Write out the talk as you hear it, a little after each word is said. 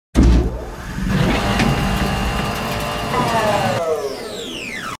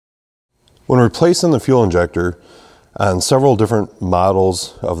When replacing the fuel injector on several different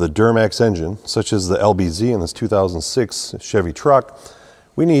models of the Duramax engine, such as the LBZ in this 2006 Chevy truck,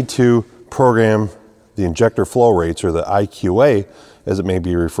 we need to program the injector flow rates, or the IQA as it may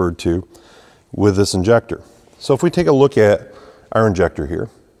be referred to, with this injector. So if we take a look at our injector here,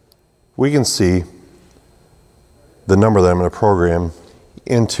 we can see the number that I'm going to program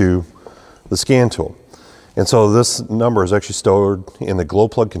into the scan tool. And so this number is actually stored in the glow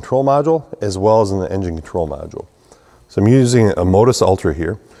plug control module as well as in the engine control module. So I'm using a Motorist Ultra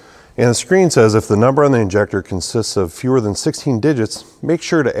here, and the screen says if the number on the injector consists of fewer than 16 digits, make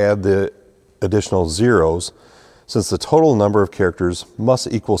sure to add the additional zeros, since the total number of characters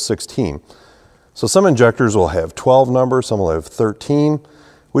must equal 16. So some injectors will have 12 numbers, some will have 13.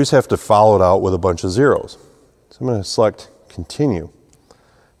 We just have to follow it out with a bunch of zeros. So I'm going to select continue.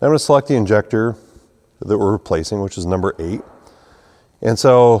 Now I'm going to select the injector that we're replacing, which is number 8. And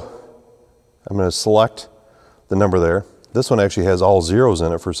so I'm going to select the number there. This one actually has all zeros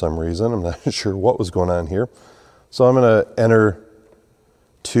in it for some reason. I'm not sure what was going on here. So I'm going to enter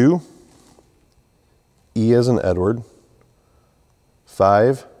 2, E as in Edward,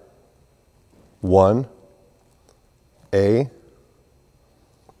 5, 1, A,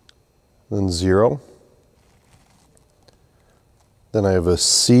 then 0. Then I have a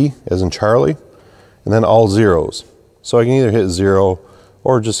C as in Charlie, and then all zeros. So I can either hit 0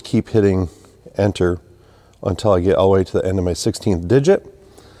 or just keep hitting enter until I get all the way to the end of my 16th digit.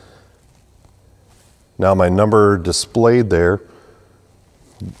 Now my number displayed there,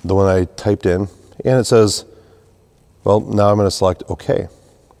 the one I typed in, and it says, well, now I'm going to select OK.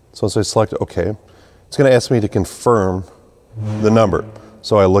 So once I select OK, it's going to ask me to confirm the number.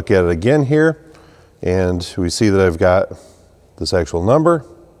 So I look at it again here, and we see that I've got this actual number.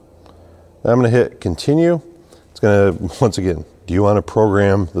 I'm going to hit continue. It's going to, once again, do you want to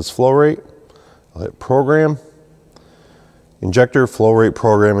program this flow rate? I'll hit program. Injector flow rate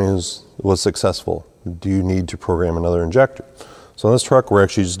programming was successful. Do you need to program another injector? So on this truck, we're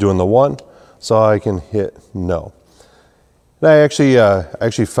actually just doing the one, so I can hit no. And I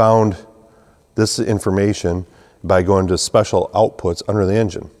actually found this information by going to special outputs under the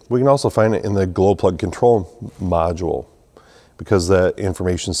engine. We can also find it in the glow plug control module, because that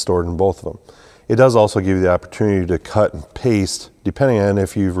information is stored in both of them. It does also give you the opportunity to cut and paste depending on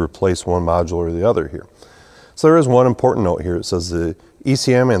if you've replaced one module or the other here. So there is one important note here. It says the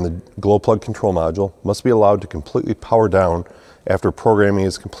ECM and the glow plug control module must be allowed to completely power down after programming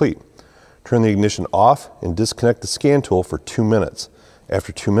is complete. Turn the ignition off and disconnect the scan tool for 2 minutes.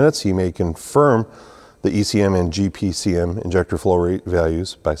 After 2 minutes, you may confirm the ECM and GPCM injector flow rate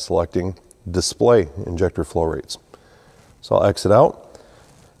values by selecting display injector flow rates. So I'll exit out,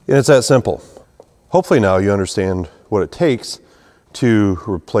 and it's that simple. Hopefully now you understand what it takes to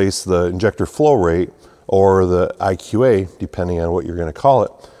replace the injector flow rate, or the IQA, depending on what you're going to call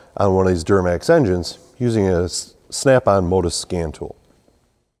it, on one of these Duramax engines using a snap-on Motorist scan tool.